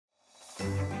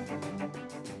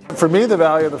For me, the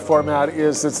value of the format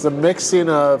is it's the mixing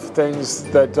of things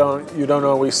that you don't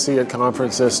always see at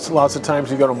conferences. Lots of times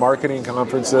you go to marketing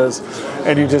conferences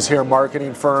and you just hear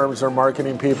marketing firms or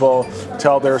marketing people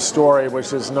tell their story,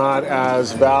 which is not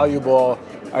as valuable,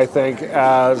 I think,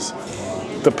 as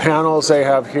the panels they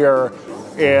have here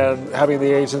and having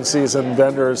the agencies and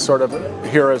vendors sort of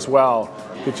here as well.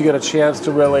 That you get a chance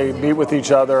to really meet with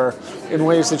each other in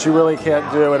ways that you really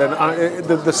can't do. And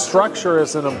the structure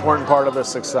is an important part of the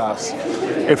success.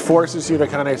 It forces you to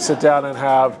kind of sit down and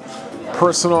have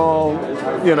personal,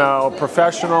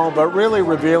 professional, but really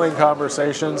revealing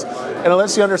conversations. And it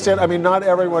lets you understand, I mean, not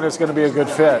everyone is going to be a good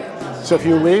fit. So if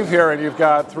you leave here and you've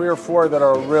got 3 or 4 that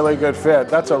are a really good fit,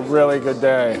 that's a really good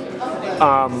day.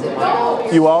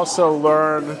 You also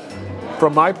learn,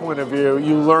 from my point of view,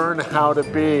 you learn how to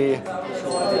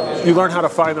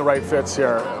find the right fits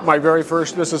here.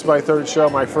 This is my 3rd show.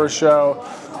 My first show,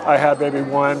 I had maybe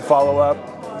 1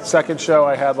 follow-up. Second show,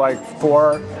 I had like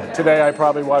 4. Today, I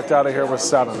probably walked out of here with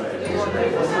 7.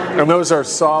 And those are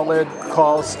solid,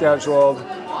 calls scheduled,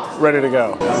 ready to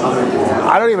go.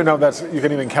 I don't even know if you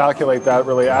can even calculate that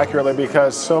really accurately,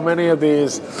 because so many of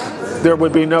these, there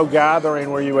would be no gathering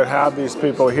where you would have these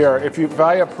people here. If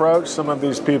I approach some of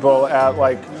these people at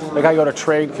like I go to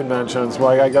trade conventions,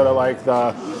 like I go to like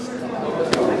the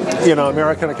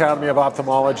American Academy of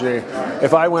Ophthalmology.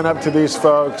 If I went up to these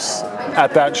folks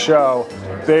at that show,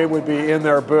 they would be in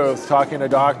their booth talking to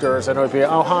doctors, and it would be,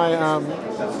 oh, hi,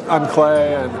 I'm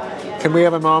Clay, and can we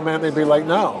have a moment? And they'd be like,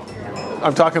 no,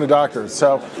 I'm talking to doctors.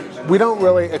 So we don't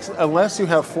really, unless you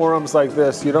have forums like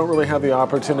this, you don't really have the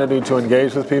opportunity to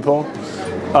engage with people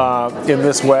in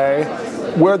this way,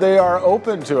 where they are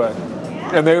open to it.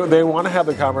 And they want to have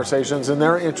the conversations, and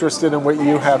they're interested in what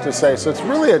you have to say. So it's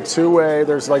really a two-way.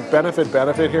 There's like benefit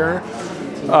here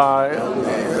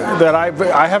that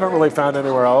I haven't really found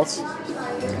anywhere else.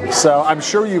 So I'm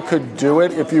sure you could do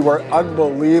it if you were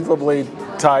unbelievably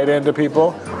tied into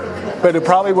people, but it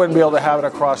probably wouldn't be able to have it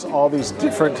across all these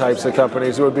different types of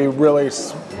companies. It would be really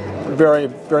very,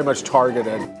 very much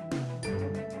targeted.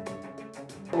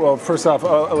 Well, first off,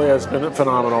 Aaliyah has been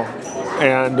phenomenal,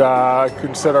 and I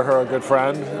consider her a good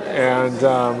friend, and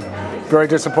very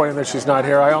disappointing that she's not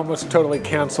here. I almost totally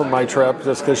canceled my trip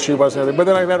just because she wasn't there, but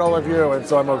then I met all of you, and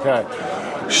so I'm okay.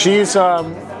 She's,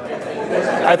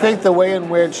 I think the way in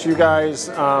which you guys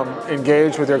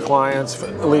engage with your clients,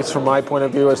 at least from my point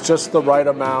of view, is just the right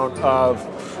amount of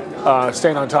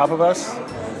staying on top of us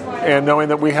and knowing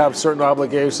that we have certain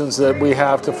obligations that we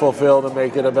have to fulfill to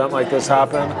make an event like this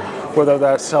happen, whether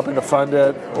that's helping to fund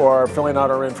it or filling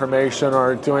out our information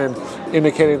or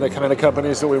indicating the kind of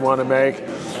companies that we want to make.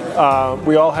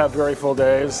 We all have very full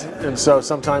days, and so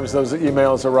sometimes those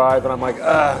emails arrive and I'm like,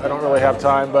 I don't really have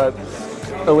time, but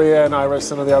Aaliyah and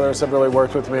Iris and the others have really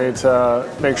worked with me to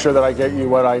make sure that I get you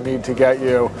what I need to get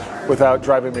you without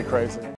driving me crazy.